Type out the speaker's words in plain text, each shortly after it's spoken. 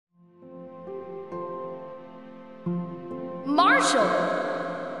Marshall.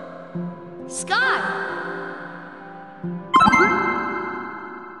 Skye.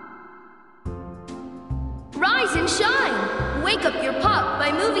 Rise and shine. Wake up your pup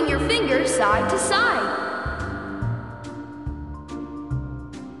by moving your fingers side to side.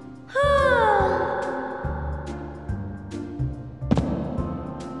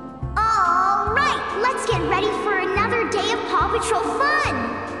 All right, let's get ready for another day of Paw Patrol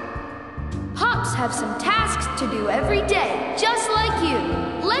fun. Pups have some tasks to do every day, just like you.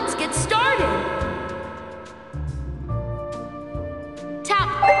 Let's get started. Tap.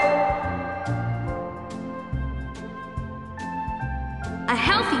 A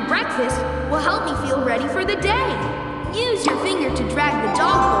healthy breakfast will help me feel ready for the day. Use your finger to drag the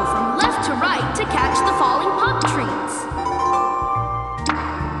dog bowl from left to right to catch the falling pup treats.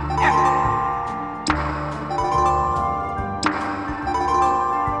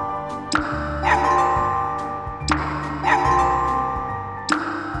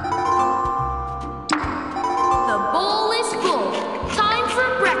 The bowl is full. Time for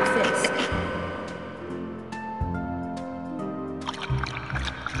breakfast.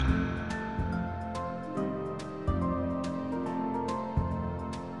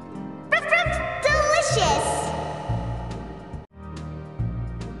 Delicious.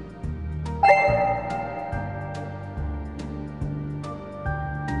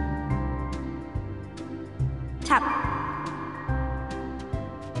 Tap.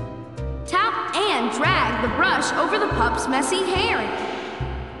 Tap and drag the brush over the pup's messy hair.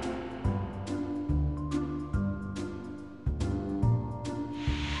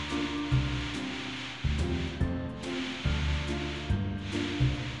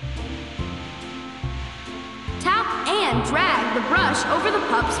 Tap and drag the brush over the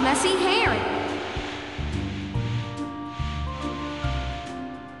pup's messy hair.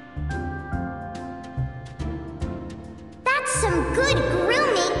 That's some good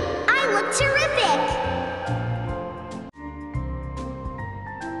grooming. I look terrific.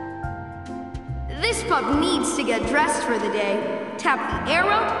 This pup needs to get dressed for the day. Tap the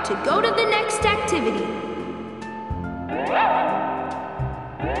arrow to go to the next activity.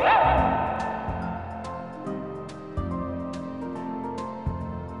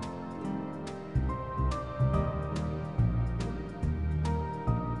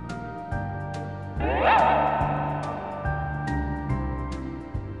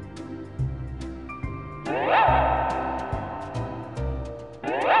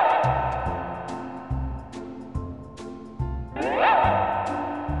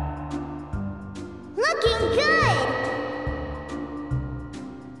 Looking good.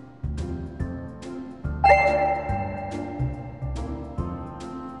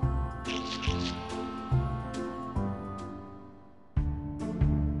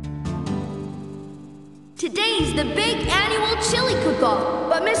 Today's the big annual chili cook-off,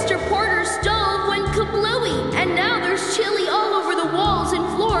 but Mr. Porter's stove went kablooey, and now there's chili all over the walls and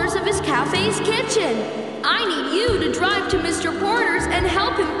floors of his cafe's kitchen. I need you to drive to Mr. Porter's and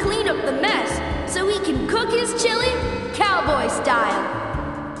help him clean up the mess so he can cook his chili cowboy style.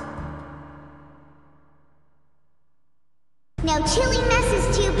 No chili mess is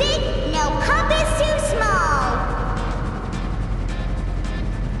too big, no pup is too small.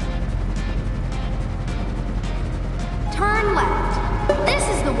 Turn left. This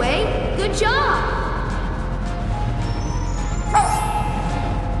is the way. Good job.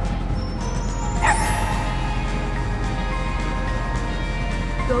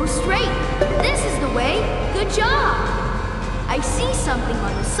 Go straight. This is the way. Good job. I see something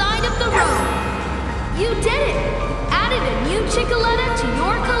on the side of the road. You did it. You added a new Chickaletta to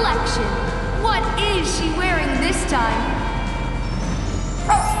your collection. What is she wearing this time?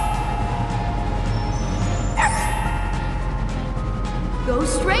 Go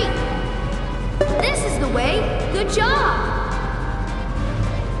straight. This is the way. Good job.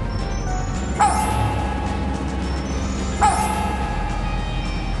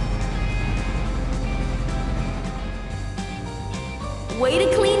 Way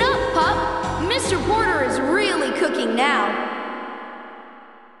to clean up, pup. Mr. Porter is really cooking now.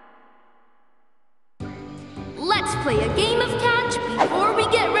 Let's play a game of catch before we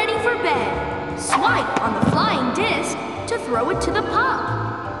get ready for bed. Swipe on the flying disc to throw it to the pup.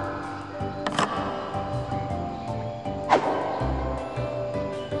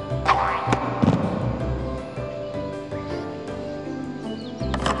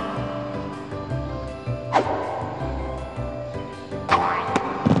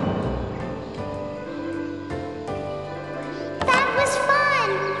 That was fun.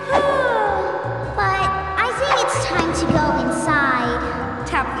 But I think it's time to go inside.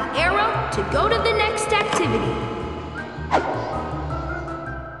 Tap the arrow to go to the next activity.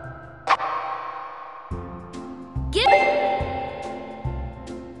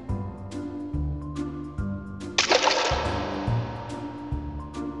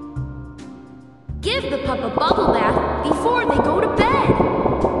 Give the pup a bubble bath before they go to bed.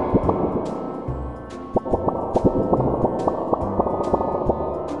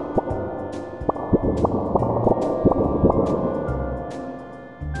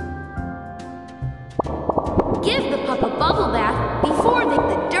 Give the pup a bubble bath before the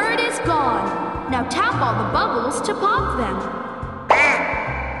dirt is gone. Now tap all the bubbles to pop them.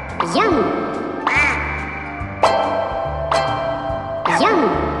 Yum! Yum!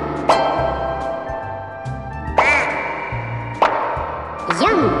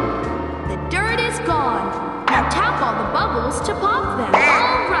 Yum! The dirt is gone. Now tap all the bubbles to pop them.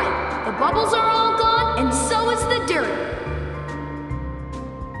 All right, the bubbles are all gone, and so is the dirt.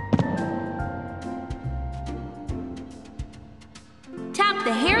 Tap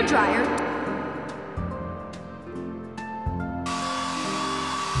the hairdryer.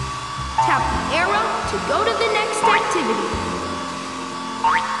 Tap the arrow to go to the next activity.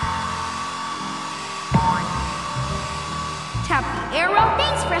 Tap the arrow.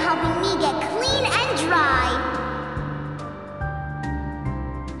 Thanks for helping me get clean and dry.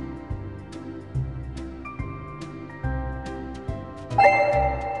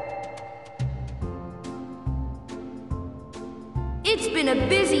 It's been a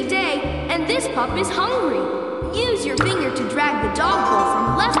busy day, and this pup is hungry. Use your finger to drag the dog bowl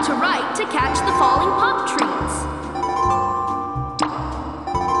from left to right to catch the falling pup treats.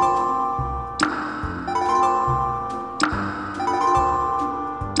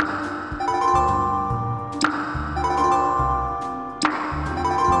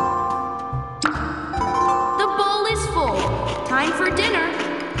 The bowl is full. Time for dinner.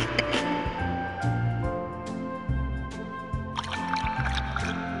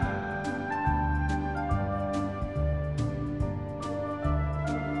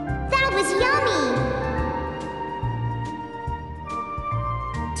 That was yummy!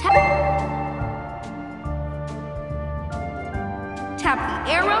 Tap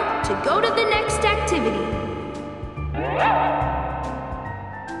the arrow to go to the next activity.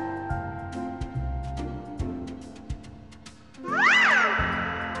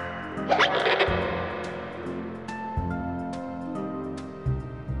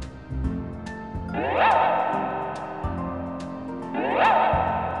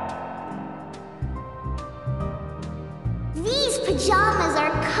 These pajamas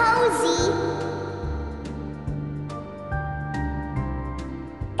are cozy.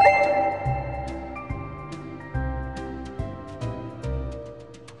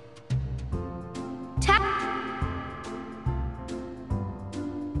 Tap.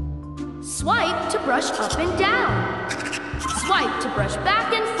 Swipe to brush up and down. Swipe to brush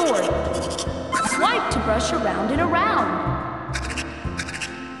back and forth. Swipe to brush around and around.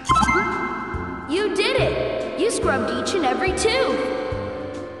 You did it! You scrubbed each and every tooth.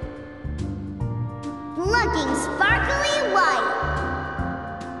 Looking sparkly white.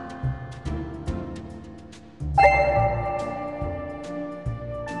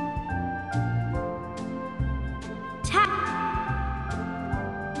 Tap.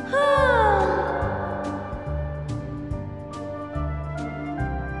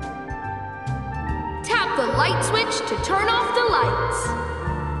 Tap the light switch to turn off the lights.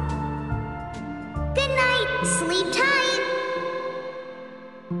 Good night. Sleep tight.